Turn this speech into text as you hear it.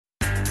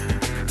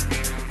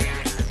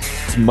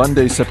It's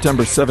Monday,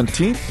 September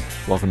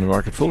 17th. Welcome to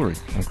Market Foolery.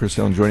 I'm Chris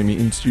Hill, and joining me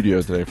in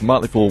studio today from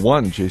Motley Fool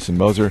 1, Jason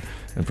Moser,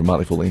 and from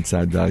Motley Fool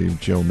Inside Value,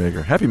 Joe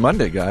Mager. Happy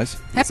Monday, guys.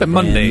 Happy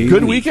Monday.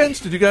 Good weekends?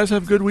 Did you guys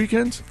have good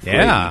weekends?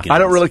 Yeah. I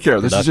don't really care.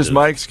 This is just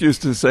my excuse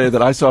to say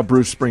that I saw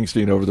Bruce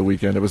Springsteen over the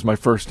weekend. It was my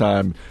first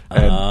time,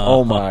 and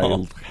oh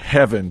my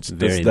heavens,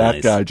 does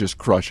that guy just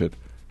crush it.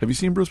 Have you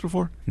seen Bruce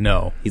before?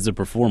 No. He's a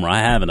performer. I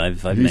haven't. I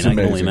can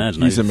only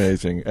imagine. He's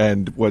amazing.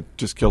 And what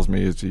just kills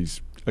me is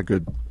he's a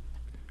good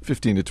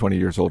 15 to 20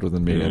 years older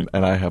than me,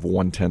 and I have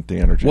 1/10 the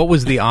energy. What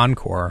was the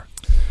encore?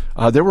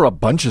 There were a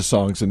bunch of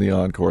songs in the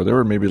encore. There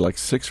were maybe like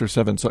 6 or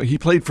 7 songs. He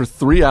played for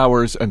 3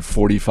 hours and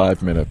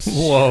 45 minutes.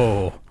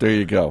 Whoa. There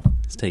you go.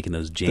 He's taking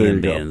those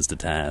jam bands to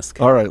task.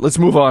 All right, let's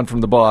move on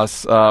from the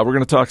boss. We're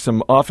going to talk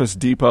some Office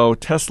Depot,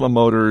 Tesla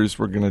Motors.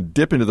 We're going to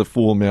dip into the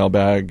Fool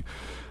mailbag.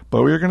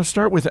 But we're going to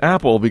start with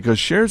Apple because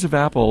shares of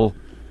Apple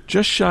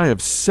just shy of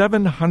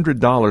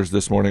 $700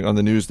 this morning on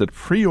the news that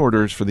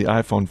pre-orders for the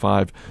iPhone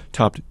 5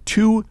 topped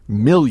 2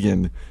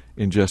 million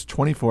in just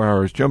 24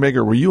 hours. Joe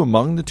Mager, were you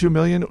among the 2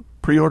 million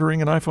pre-ordering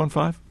an iPhone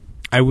 5?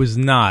 I was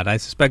not. I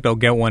suspect I'll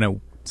get one at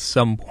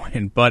some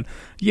point. But,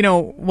 you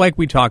know, like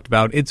we talked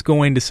about, it's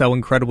going to sell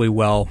incredibly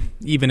well,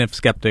 even if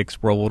skeptics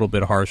were a little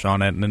bit harsh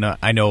on it. And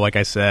I know, like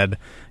I said,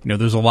 you know,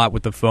 there's a lot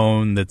with the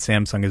phone that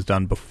Samsung has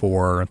done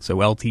before. So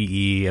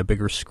LTE, a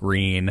bigger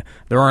screen.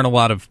 There aren't a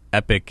lot of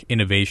epic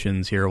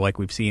innovations here like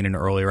we've seen in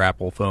earlier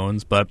Apple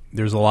phones, but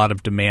there's a lot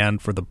of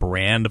demand for the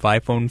brand of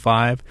iPhone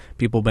 5.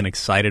 People have been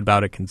excited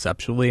about it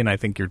conceptually, and I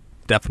think you're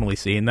definitely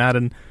seeing that.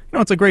 And, you know,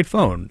 it's a great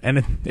phone,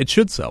 and it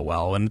should sell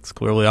well, and it's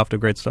clearly off to a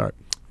great start.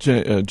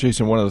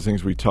 Jason, one of the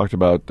things we talked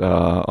about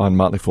on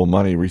Motley Fool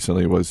Money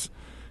recently was,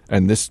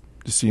 and this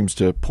seems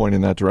to point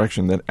in that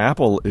direction, that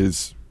Apple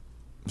is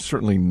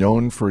certainly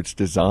known for its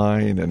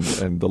design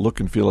and the look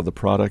and feel of the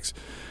products.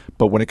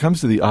 But when it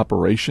comes to the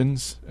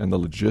operations and the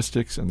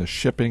logistics and the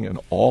shipping and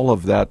all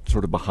of that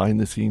sort of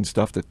behind-the-scenes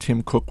stuff that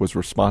Tim Cook was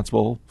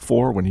responsible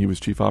for when he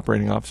was chief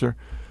operating officer,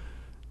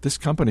 this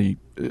company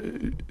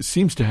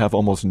seems to have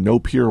almost no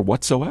peer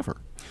whatsoever.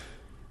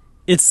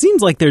 It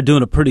seems like they're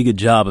doing a pretty good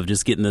job of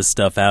just getting this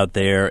stuff out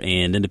there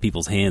and into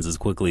people's hands as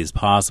quickly as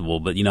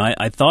possible. But, you know,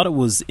 I thought it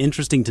was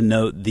interesting to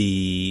note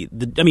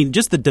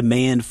just the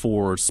demand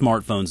for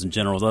smartphones in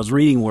general. I was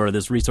reading where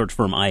this research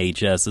firm IHS,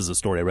 this is a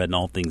story I read in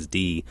All Things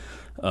D,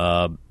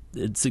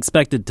 it's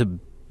expected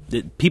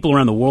people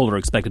around the world are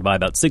expected to buy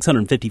about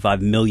 655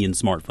 million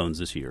smartphones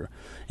this year.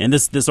 And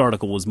this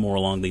article was more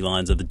along the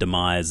lines of the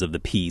demise of the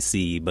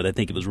PC, but I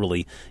think it was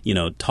really, you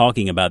know,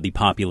 talking about the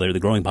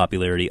growing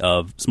popularity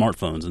of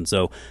smartphones. And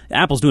so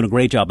Apple's doing a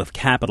great job of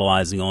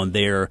capitalizing on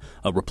their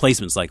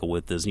replacement cycle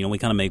with this. You know, we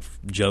kind of make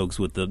jokes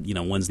with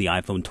when's the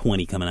iPhone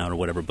 20 coming out or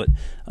whatever, but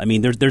I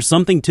mean, there's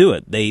something to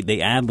it.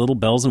 They add little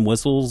bells and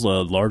whistles, a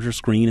larger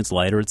screen, it's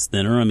lighter, it's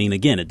thinner. I mean,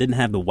 again, it didn't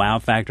have the wow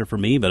factor for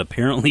me, but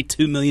apparently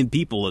 2 million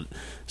people it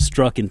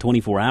struck in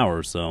 24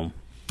 hours, so...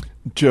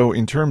 Joe,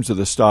 in terms of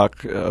the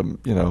stock,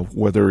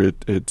 whether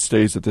it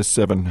stays at this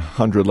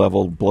 700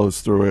 level,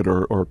 blows through it,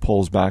 or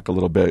pulls back a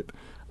little bit,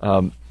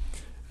 I'm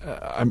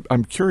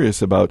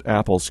curious about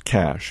Apple's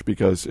cash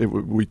because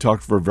we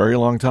talked for a very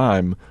long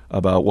time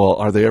about, well,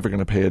 are they ever going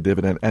to pay a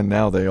dividend? And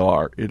now they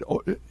are.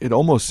 It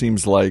almost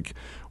seems like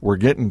we're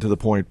getting to the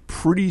point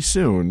pretty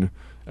soon,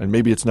 and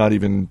maybe it's not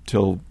even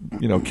till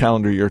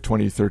calendar year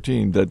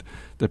 2013 that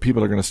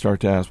people are going to start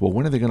to ask, well,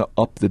 when are they going to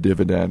up the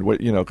dividend?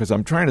 Because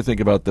I'm trying to think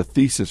about the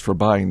thesis for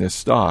buying this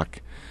stock,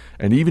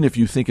 and even if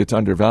you think it's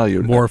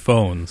undervalued, more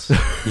phones.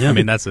 Yeah. I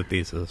mean, that's the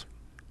thesis.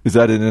 Is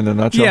that it in a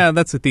nutshell? Yeah,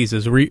 that's the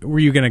thesis. Were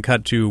you going to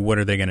cut to what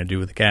are they going to do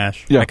with the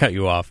cash? Yeah. I cut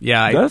you off.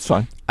 Yeah, that's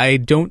fine. I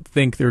don't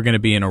think they're going to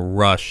be in a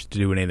rush to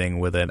do anything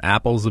with it.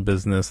 Apple's a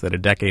business that a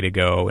decade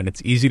ago, and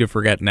it's easy to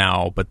forget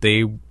now, but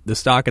the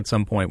stock at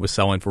some point was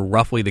selling for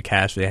roughly the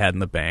cash they had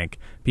in the bank.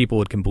 People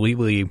had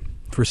completely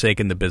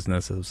forsaken the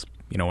business as,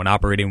 an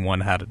operating one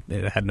had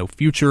no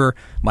future.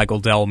 Michael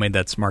Dell made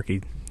that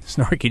snarky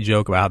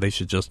joke about how they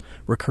should just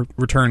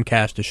return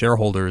cash to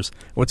shareholders.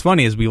 What's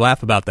funny is we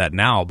laugh about that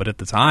now, but at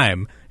the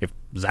time, it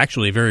was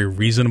actually a very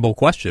reasonable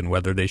question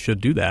whether they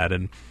should do that.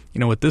 And,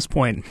 at this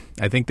point,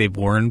 I think they've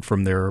learned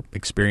from their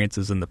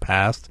experiences in the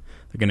past.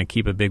 They're going to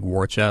keep a big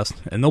war chest,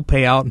 and they'll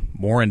pay out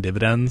more in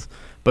dividends,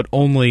 but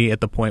only at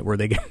the point where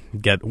they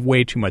get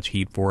way too much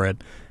heat for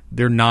it.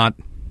 They're not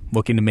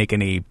looking to make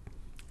any...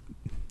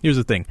 Here's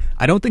the thing.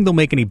 I don't think they'll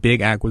make any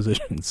big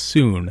acquisitions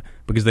soon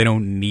because they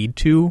don't need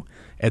to.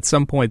 At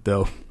some point,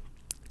 though,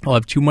 they'll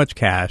have too much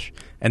cash,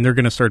 and they're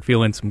going to start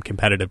feeling some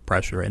competitive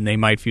pressure, and they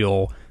might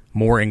feel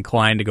more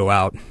inclined to go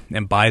out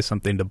and buy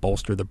something to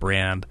bolster the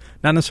brand,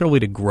 not necessarily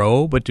to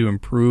grow, but to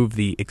improve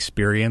the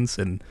experience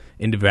and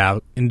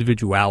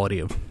individuality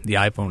of the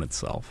iPhone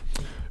itself.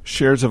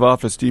 Shares of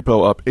Office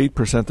Depot up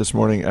 8% this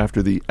morning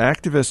after the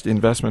activist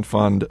investment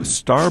fund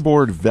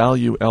Starboard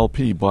Value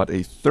LP bought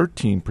a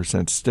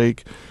 13%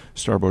 stake.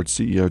 Starboard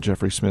CEO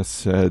Jeffrey Smith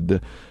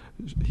said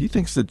he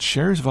thinks that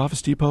shares of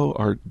Office Depot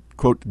are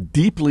quote,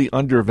 deeply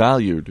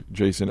undervalued,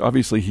 Jason.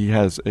 Obviously, he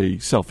has a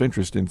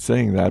self-interest in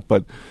saying that,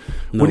 but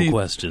no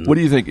question. What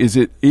do you think? Is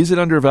it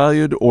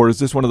undervalued, or is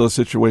this one of those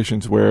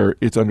situations where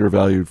it's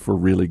undervalued for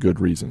really good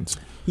reasons?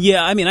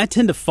 Yeah, I mean, I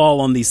tend to fall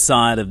on the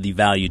side of the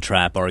value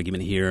trap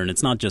argument here, and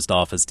it's not just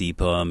Office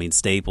Depot. I mean,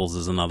 Staples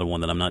is another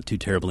one that I'm not too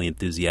terribly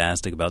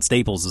enthusiastic about.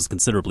 Staples is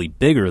considerably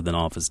bigger than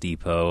Office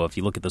Depot. If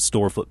you look at the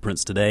store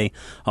footprints today,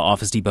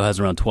 Office Depot has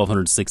around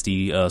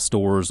 1,260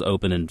 stores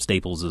open, and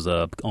Staples is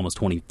almost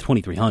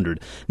 2,300.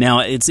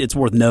 Now, it's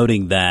worth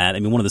noting that, I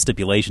mean, one of the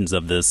stipulations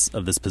of this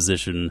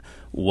position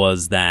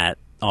was that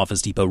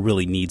Office Depot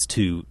really needs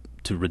to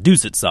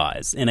reduce its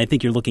size. And I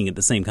think you're looking at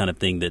the same kind of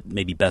thing that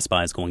maybe Best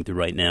Buy is going through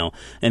right now.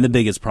 And the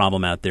biggest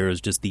problem out there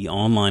is just the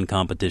online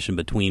competition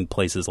between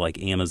places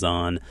like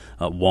Amazon,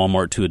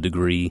 Walmart to a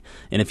degree.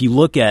 And if you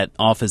look at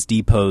Office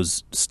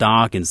Depot's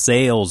stock and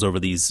sales over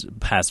these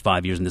past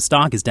 5 years, and the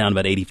stock is down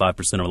about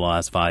 85% over the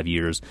last 5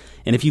 years.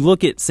 And if you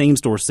look at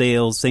same-store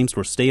sales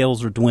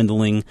are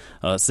dwindling.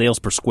 Sales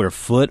per square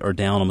foot are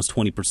down almost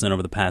 20%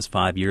 over the past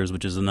 5 years,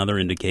 which is another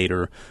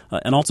indicator.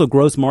 And also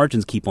gross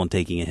margins keep on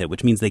taking a hit,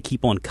 which means they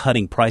keep on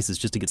cutting prices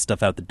just to get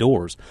stuff out the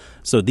doors.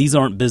 So these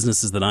aren't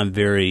businesses that I'm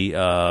very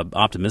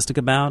optimistic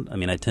about. I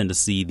mean, I tend to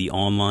see the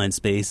online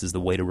space as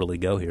the way to really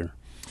go here.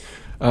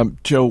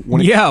 Joe,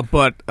 and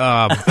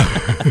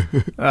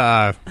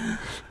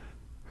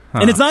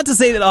it's not to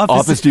say that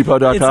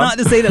OfficeDepot.com. It's not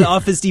to say that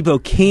Office Depot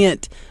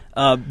can't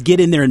get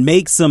in there and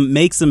make some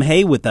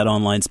hay with that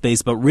online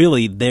space, but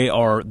really they're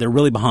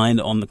really behind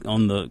on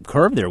the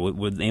curve there.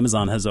 With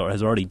Amazon has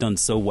already done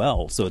so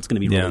well, so it's going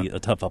to be really a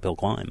tough uphill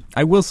climb.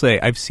 I will say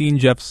I've seen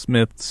Jeff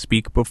Smith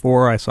speak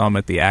before. I saw him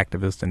at the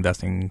Activist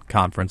Investing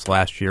Conference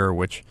last year,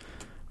 which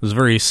was a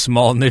very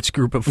small niche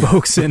group of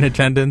folks in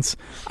attendance.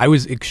 I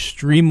was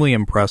extremely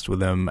impressed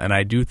with him, and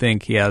I do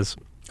think he has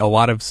a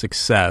lot of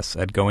success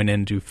at going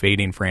into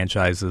fading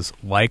franchises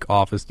like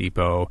Office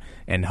Depot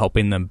and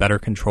helping them better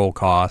control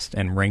cost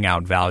and wring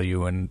out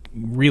value and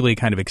really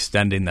kind of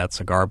extending that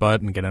cigar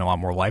butt and getting a lot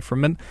more life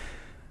from it.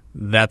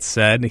 That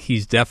said,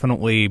 he's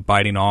definitely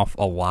biting off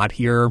a lot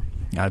here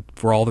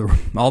for all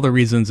the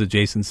reasons that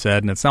Jason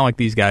said, and it's not like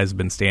these guys have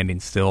been standing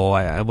still.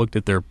 I looked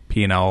at their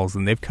P&Ls,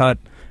 and they've cut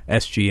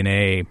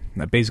SG&A,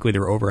 basically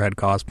their overhead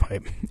cost, by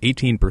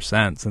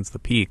 18% since the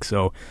peak.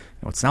 So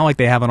it's not like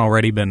they haven't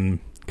already been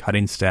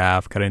cutting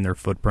staff, cutting their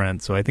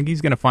footprint. So I think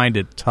he's going to find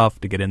it tough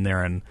to get in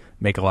there and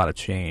make a lot of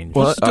change.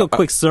 Well, let's do a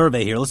quick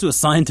survey here. Let's do a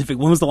scientific.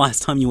 When was the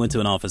last time you went to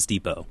an Office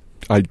Depot?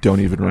 I don't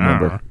even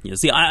remember. Yeah,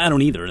 see, I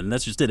don't either, and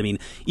that's just it. I mean,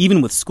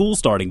 even with school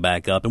starting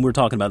back up, and we were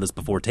talking about this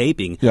before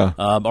taping,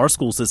 our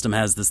school system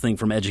has this thing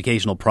from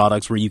Educational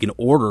Products where you can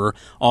order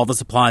all the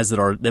supplies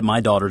that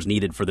my daughters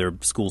needed for their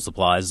school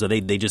supplies, so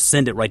they just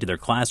send it right to their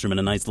classroom in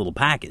a nice little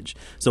package.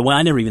 So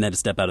I never even had to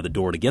step out of the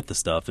door to get the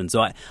stuff, and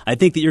so I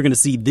think that you're going to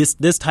see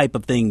this type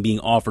of thing being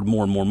offered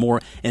more and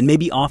more, and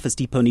maybe Office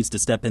Depot needs to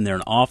step in there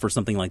and offer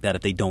something like that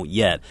if they don't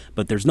yet.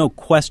 But there's no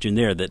question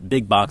there that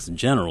big box in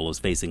general is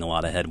facing a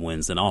lot of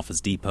headwinds, and Office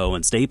Depot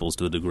and Staples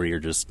to a degree are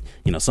just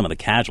some of the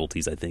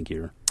casualties, I think,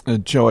 here.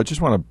 Joe, I just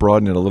want to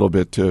broaden it a little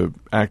bit to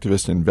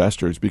activist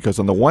investors, because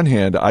on the one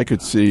hand, I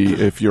could see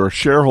if you're a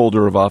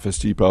shareholder of Office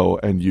Depot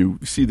and you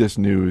see this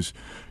news,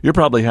 you're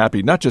probably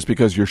happy, not just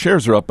because your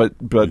shares are up,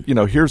 but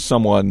here's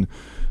someone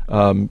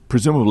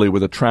presumably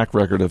with a track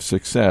record of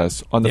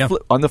success. On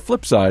the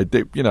flip side,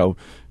 they,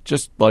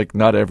 just like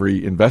not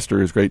every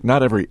investor is great,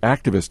 not every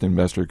activist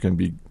investor can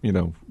be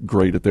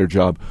great at their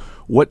job.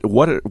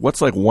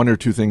 What's like one or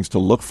two things to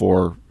look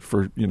for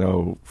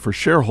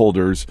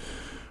shareholders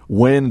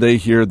when they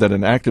hear that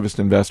an activist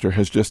investor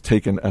has just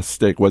taken a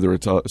stake, whether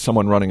it's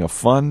someone running a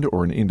fund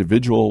or an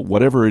individual,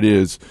 whatever it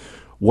is?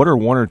 What are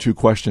one or two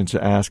questions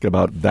to ask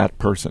about that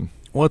person?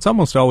 Well, it's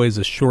almost always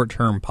a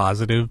short-term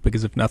positive,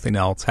 because if nothing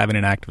else, having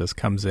an activist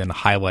comes in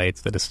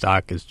highlights that a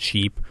stock is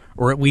cheap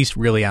or at least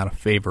really out of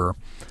favor.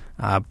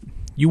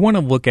 You want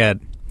to look at,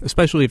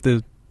 especially if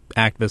the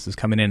activist is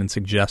coming in and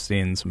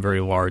suggesting some very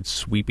large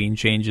sweeping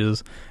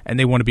changes and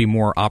they want to be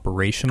more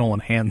operational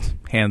and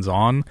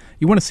hands-on,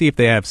 you want to see if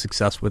they have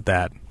success with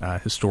that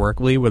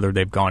historically, whether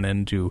they've gone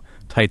into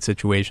tight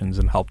situations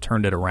and helped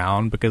turn it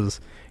around. Because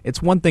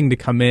it's one thing to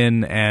come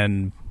in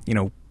and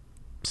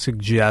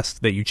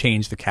suggest that you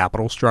change the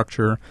capital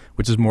structure,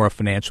 which is more a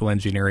financial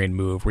engineering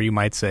move, where you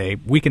might say,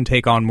 we can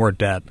take on more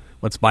debt,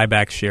 let's buy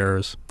back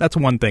shares. That's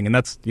one thing, and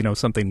that's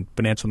something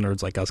financial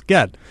nerds like us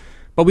get.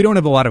 But we don't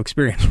have a lot of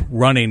experience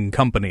running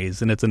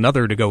companies, and it's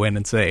another to go in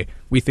and say,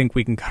 we think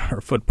we can cut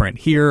our footprint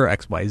here,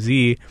 X, Y,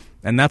 Z,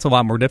 and that's a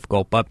lot more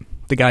difficult. But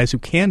the guys who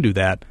can do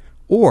that,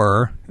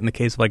 or in the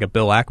case of like a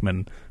Bill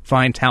Ackman,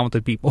 find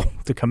talented people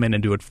to come in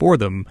and do it for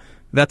them,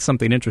 that's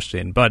something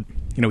interesting. But,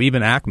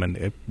 even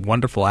Ackman, a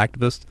wonderful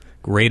activist,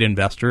 great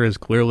investor, has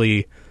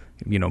clearly,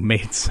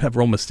 made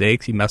several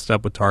mistakes. He messed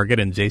up with Target,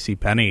 and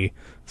JCPenney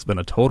has been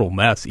a total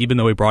mess, even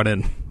though he brought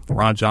in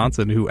Ron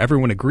Johnson, who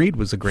everyone agreed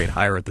was a great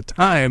hire at the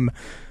time.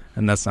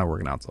 and that's not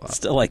working out so well.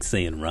 Still like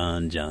saying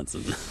Ron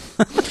Johnson.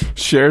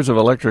 Shares of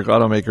electric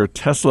automaker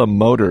Tesla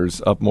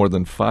Motors up more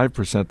than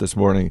 5% this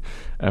morning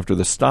after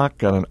the stock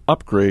got an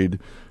upgrade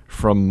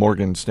from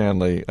Morgan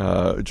Stanley.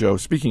 Joe,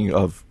 speaking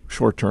of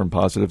short-term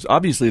positives,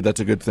 obviously that's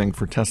a good thing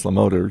for Tesla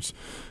Motors.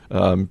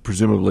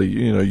 Presumably,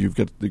 you've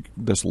got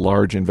this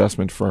large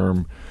investment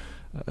firm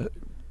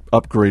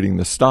upgrading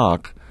the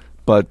stock,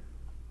 but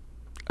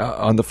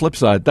on the flip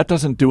side, that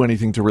doesn't do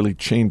anything to really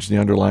change the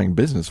underlying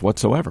business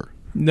whatsoever.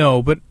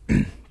 No, but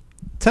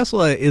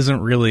Tesla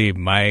isn't really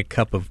my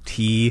cup of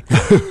tea.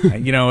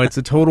 It's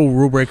a total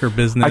rule breaker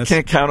business. I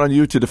can't count on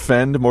you to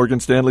defend Morgan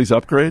Stanley's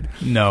upgrade?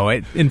 No.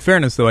 In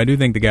fairness, though, I do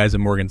think the guys at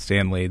Morgan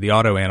Stanley, the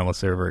auto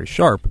analysts, are very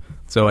sharp,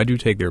 so I do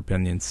take their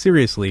opinions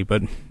seriously.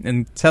 But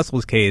in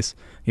Tesla's case,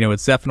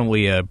 it's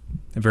definitely a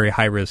very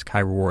high-risk,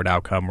 high-reward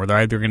outcome where they're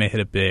either going to hit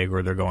it big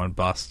or they're going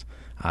bust.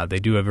 They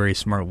do have very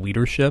smart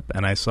leadership,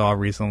 and I saw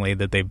recently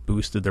that they've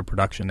boosted their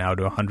production now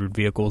to 100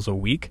 vehicles a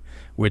week,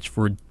 which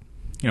for a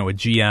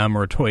GM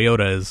or a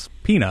Toyota is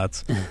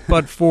peanuts.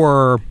 But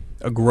for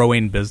a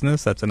growing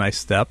business, that's a nice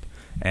step,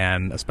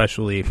 and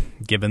especially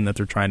given that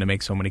they're trying to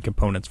make so many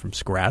components from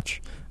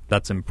scratch,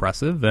 that's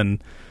impressive.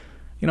 And,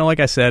 like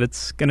I said,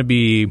 it's going to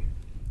be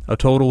a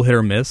total hit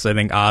or miss. I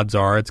think odds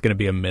are it's going to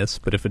be a miss,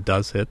 but if it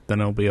does hit, then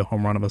it'll be a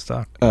home run of a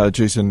stock.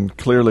 Jason,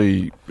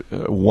 clearly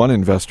one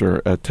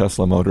investor at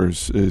Tesla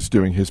Motors is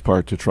doing his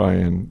part to try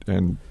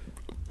and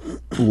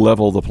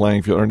level the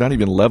playing field, or not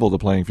even level the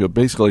playing field,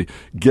 basically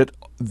get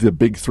the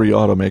big three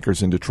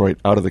automakers in Detroit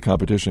out of the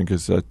competition,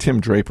 because Tim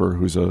Draper,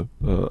 who's a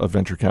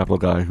venture capital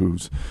guy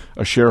who's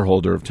a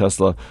shareholder of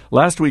Tesla,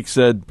 last week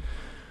said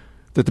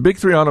that the big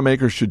three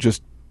automakers should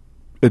just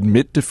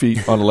admit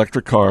defeat on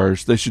electric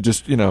cars. They should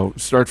just,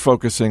 start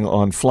focusing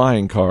on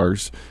flying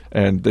cars,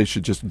 and they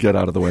should just get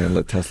out of the way and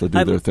let Tesla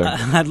do their thing.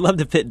 I'd love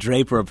to pit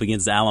Draper up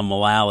against Alan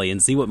Mulally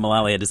and see what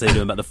Mulally had to say to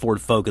him about the Ford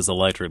Focus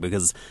Electric,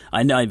 because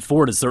I know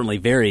Ford is certainly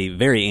very,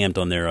 very amped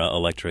on their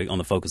on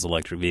the Focus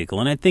Electric vehicle,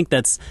 and I think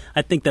that's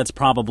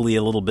probably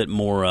a little bit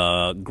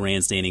more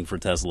grandstanding for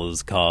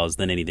Tesla's cause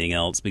than anything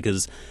else,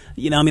 because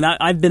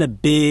I've been a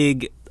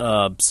big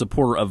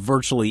supporter of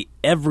virtually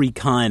every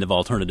kind of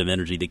alternative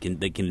energy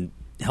that can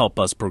help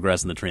us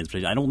progress in the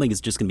transportation. I don't think it's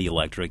just going to be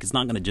electric. It's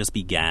not going to just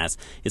be gas.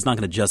 It's not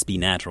going to just be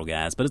natural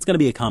gas, but it's going to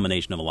be a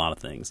combination of a lot of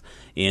things.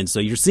 And so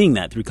you're seeing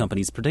that through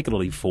companies,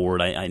 particularly Ford.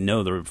 I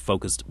know they're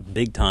focused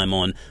big time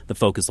on the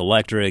Focus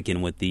Electric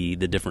and with the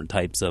different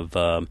types of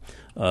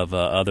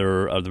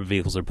other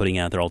vehicles they're putting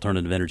out, their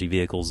alternative energy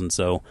vehicles. And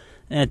so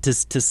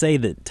to say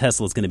that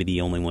Tesla is going to be the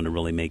only one to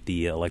really make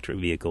the electric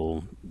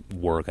vehicle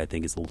work, I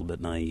think is a little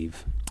bit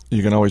naive.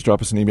 You can always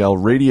drop us an email.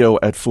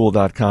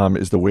 radio@fool.com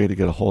is the way to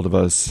get a hold of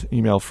us.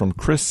 Email from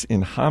Chris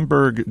in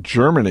Hamburg,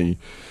 Germany.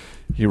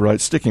 He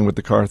writes, sticking with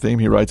the car theme,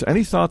 he writes,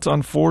 any thoughts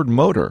on Ford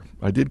Motor?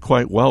 I did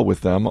quite well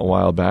with them a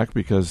while back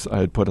because I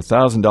had put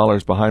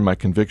 $1,000 behind my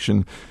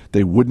conviction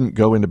they wouldn't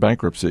go into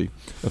bankruptcy.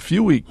 A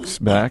few weeks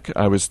back,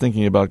 I was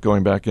thinking about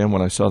going back in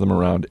when I saw them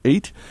around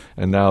 $8,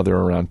 and now they're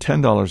around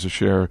 $10 a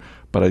share,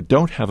 but I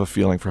don't have a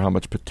feeling for how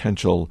much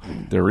potential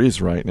there is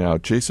right now.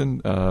 Jason,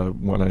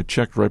 when I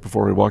checked right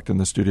before we walked in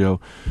the studio,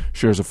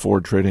 shares of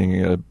Ford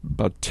trading at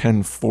about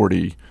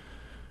 $10.40.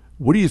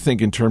 What do you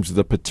think in terms of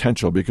the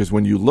potential? Because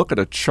when you look at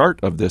a chart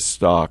of this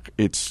stock,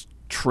 it's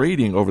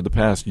trading over the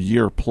past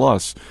year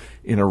plus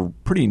in a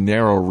pretty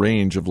narrow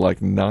range of like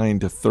 9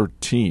 to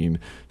 13.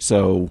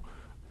 So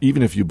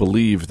even if you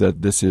believe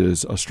that this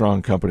is a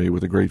strong company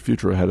with a great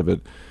future ahead of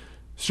it,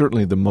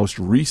 certainly the most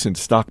recent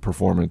stock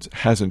performance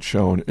hasn't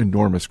shown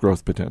enormous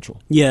growth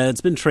potential. Yeah,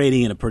 it's been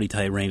trading in a pretty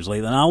tight range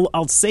lately. And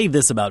I'll say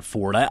this about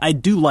Ford. I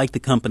do like the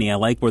company. I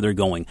like where they're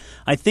going.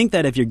 I think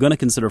that if you're going to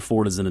consider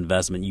Ford as an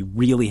investment, you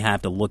really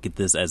have to look at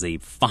this as a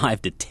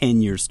 5 to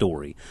 10 year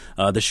story.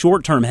 The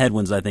short-term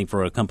headwinds, I think,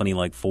 for a company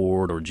like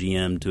Ford or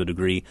GM to a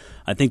degree,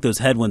 I think those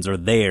headwinds are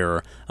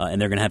there,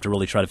 and they're going to have to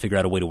really try to figure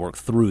out a way to work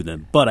through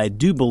them. But I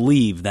do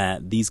believe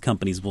that these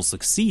companies will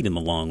succeed in the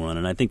long run,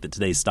 and I think that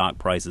today's stock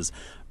prices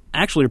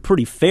actually are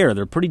pretty fair.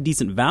 They're pretty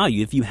decent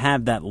value if you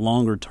have that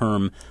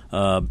longer-term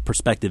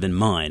perspective in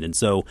mind. And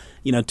so,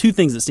 two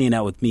things that stand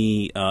out with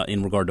me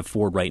in regard to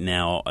Ford right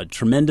now,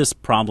 tremendous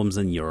problems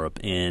in Europe.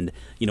 And,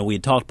 we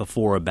had talked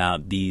before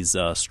about these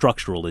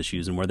structural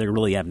issues and where they're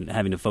really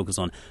having to focus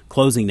on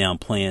closing down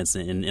plants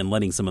and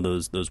letting some of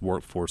those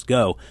workforce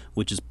go,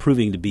 which is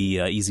proving to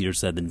be easier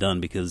said than done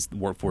because the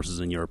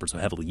workforces in Europe are so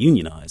heavily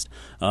unionized.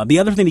 The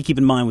other thing to keep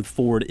in mind with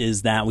Ford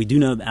is that we do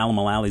know that Alan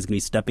Mulally is going to be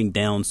stepping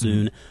down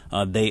soon.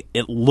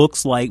 It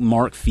looks like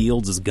Mark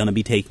Fields is going to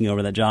be taking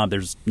over that job.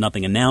 There's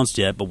nothing announced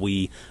yet, but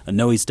we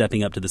know he's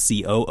stepping up to the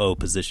COO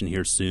position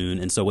here soon,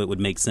 and so it would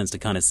make sense to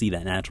kind of see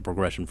that natural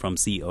progression from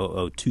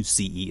COO to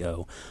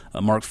CEO.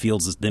 Mark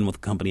Fields has been with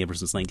the company ever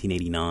since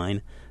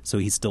 1989, so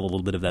he's still a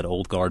little bit of that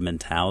old guard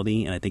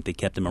mentality, and I think they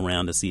kept him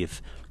around to see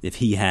if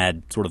he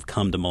had sort of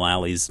come to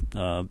Mullally's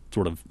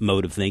sort of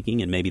mode of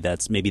thinking, and maybe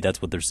that's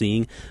what they're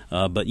seeing.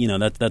 But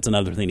that's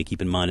another thing to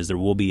keep in mind, is there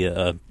will be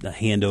a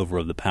handover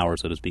of the power,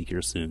 so to speak,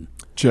 here soon.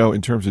 Joe,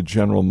 in terms of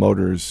General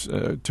Motors,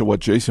 to what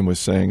Jason was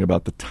saying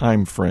about the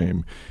time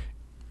frame,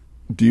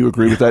 do you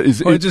agree with that?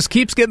 It just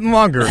keeps getting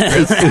longer.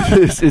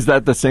 Is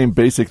that the same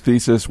basic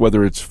thesis,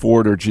 whether it's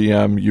Ford or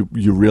GM?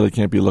 You really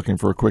can't be looking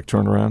for a quick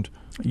turnaround?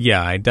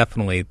 Yeah, I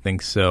definitely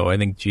think so. I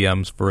think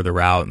GM's further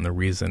out, and the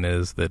reason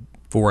is that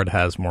Ford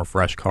has more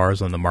fresh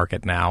cars on the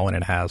market now than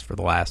it has for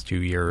the last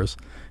 2 years.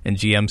 In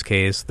GM's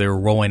case, they're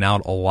rolling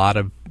out a lot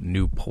of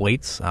new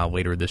plates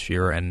later this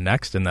year and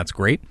next, and that's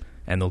great.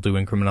 And they'll do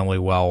incrementally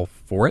well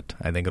for it.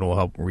 I think it'll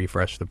help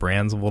refresh the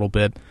brands a little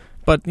bit.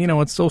 But,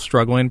 it's still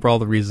struggling for all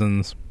the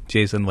reasons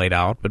Jason laid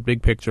out. But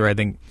big picture, I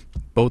think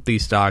both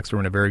these stocks are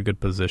in a very good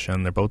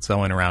position. They're both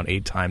selling around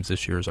 8 times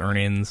this year's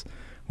earnings,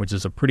 which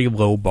is a pretty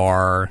low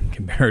bar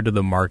compared to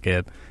the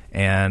market.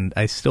 And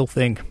I still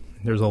think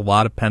there's a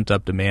lot of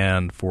pent-up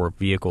demand for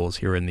vehicles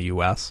here in the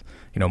U.S.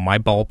 My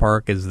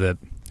ballpark is that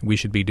we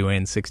should be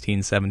doing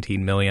 16,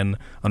 17 million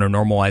on a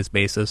normalized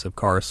basis of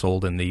cars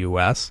sold in the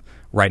U.S.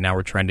 Right now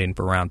we're trending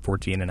for around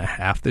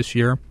 14.5 this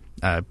year.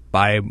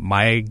 By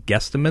my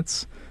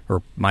guesstimates,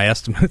 or my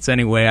estimates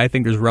anyway, I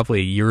think there's roughly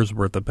a year's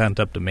worth of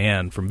pent-up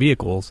demand from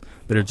vehicles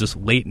that are just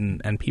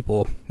latent, and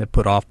people that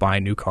put off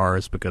buying new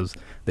cars because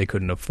they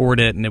couldn't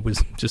afford it, and it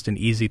was just an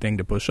easy thing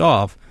to push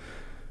off.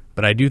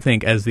 But I do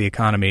think as the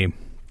economy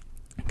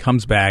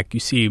comes back,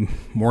 you see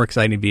more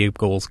exciting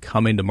vehicles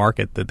coming to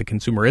market, that the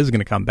consumer is going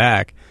to come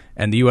back,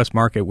 and the U.S.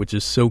 market, which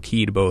is so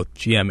key to both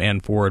GM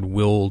and Ford,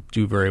 will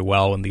do very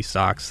well in these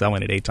stocks,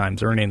 selling at 8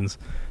 times earnings.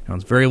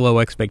 It's very low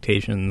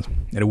expectations,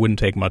 and it wouldn't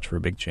take much for a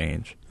big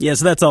change. Yeah,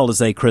 so that's all to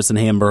say, Chris and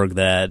Hamburg,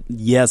 that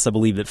yes, I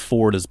believe that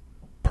Ford is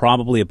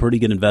probably a pretty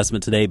good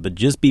investment today, but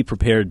just be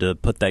prepared to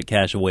put that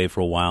cash away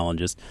for a while and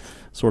just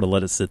sort of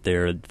let it sit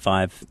there.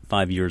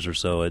 5 years or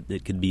so,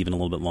 it could be even a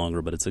little bit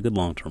longer, but it's a good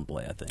long-term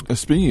play, I think.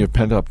 Speaking of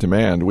pent-up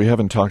demand, we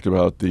haven't talked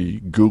about the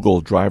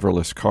Google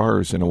driverless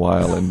cars in a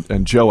while,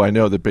 and Joe, I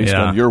know that based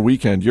on your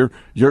weekend,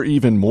 you're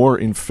even more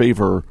in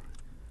favor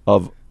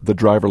of the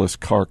driverless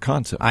car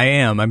concept. I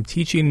am. I'm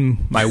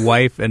teaching my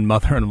wife and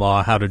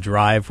mother-in-law how to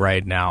drive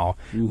right now,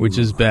 which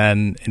has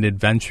been an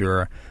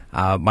adventure.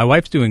 My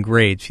wife's doing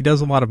great. She does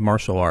a lot of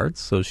martial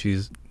arts, so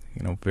she's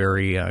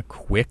very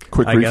quick.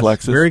 Quick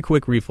reflexes. Very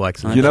quick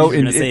reflexes.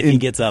 If he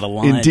gets out of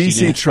line, in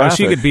DC traffic,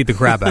 she could beat the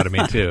crap out of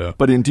me too.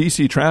 But in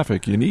DC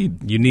traffic, you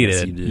need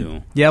it. You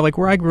do. Yeah, like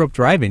where I grew up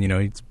driving,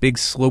 it's big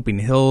sloping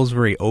hills,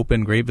 very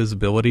open, great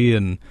visibility,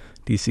 and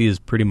DC is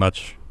pretty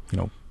much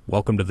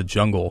welcome to the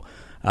jungle.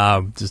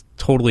 Just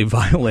totally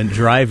violent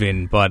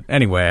driving. But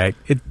anyway,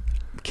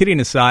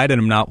 kidding aside,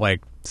 and I'm not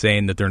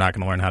saying that they're not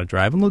going to learn how to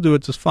drive, and they'll do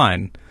it just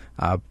fine.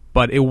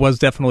 But it was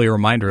definitely a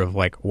reminder of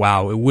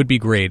wow, it would be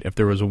great if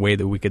there was a way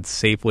that we could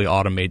safely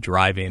automate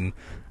driving.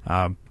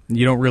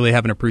 You don't really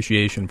have an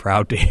appreciation for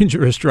how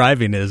dangerous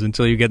driving is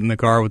until you get in the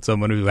car with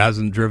someone who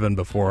hasn't driven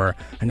before,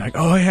 and you're like,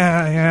 oh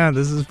yeah,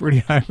 this is pretty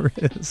high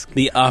risk.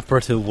 The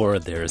operative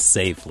word there is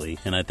safely,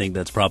 and I think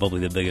that's probably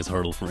the biggest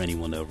hurdle for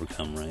anyone to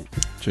overcome, right?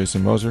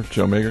 Jason Moser,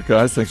 Joe Magyer,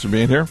 guys, thanks for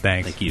being here.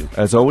 Thanks. Thank you.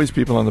 As always,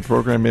 people on the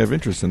program may have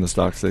interest in the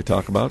stocks they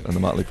talk about, and the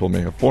Motley Fool may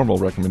have formal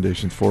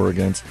recommendations for or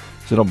against,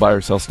 so don't buy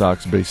or sell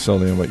stocks based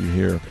solely on what you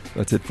hear.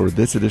 That's it for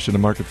this edition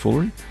of Market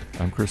Foolery.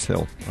 I'm Chris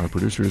Hill. Our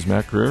producer is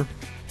Matt Greer.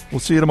 We'll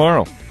see you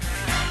tomorrow.